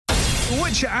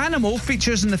Which animal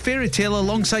features in the fairy tale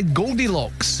alongside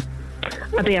Goldilocks?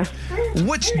 A bear.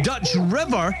 Which Dutch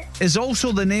river is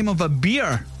also the name of a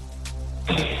beer?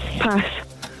 Pass.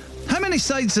 How many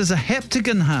sides does a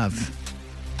heptagon have?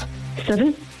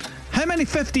 7. How many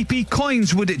 50p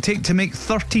coins would it take to make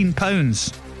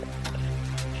 £13?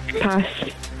 Pass.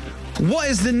 What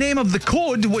is the name of the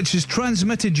code which is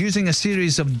transmitted using a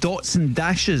series of dots and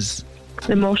dashes?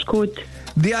 The Morse code.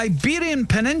 The Iberian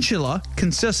Peninsula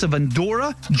consists of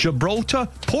Andorra, Gibraltar,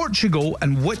 Portugal,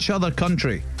 and which other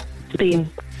country? Spain.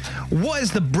 What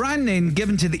is the brand name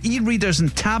given to the e-readers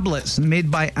and tablets made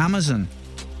by Amazon?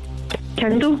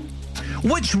 Kindle.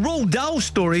 Which Roald Dahl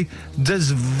story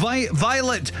does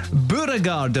Violet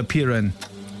Beauregarde appear in?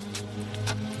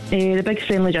 The Big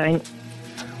Friendly Giant.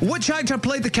 Which actor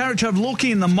played the character of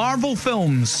Loki in the Marvel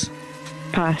films?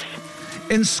 Pass.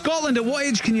 In Scotland, at what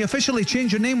age can you officially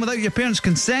change your name without your parents'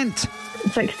 consent?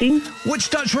 16. Which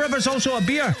Dutch river is also a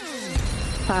beer?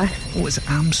 Pass. Oh, it's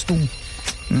Amstel.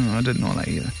 Oh, I didn't know that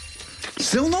either.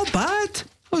 Still not bad. It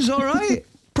was all right.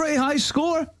 Pretty high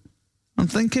score. I'm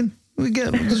thinking.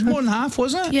 There's more than half,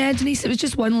 was it? Yeah, Denise, it was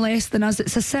just one less than us.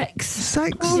 It's a 6.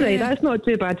 6. All right, that's not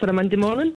too bad for a Monday morning.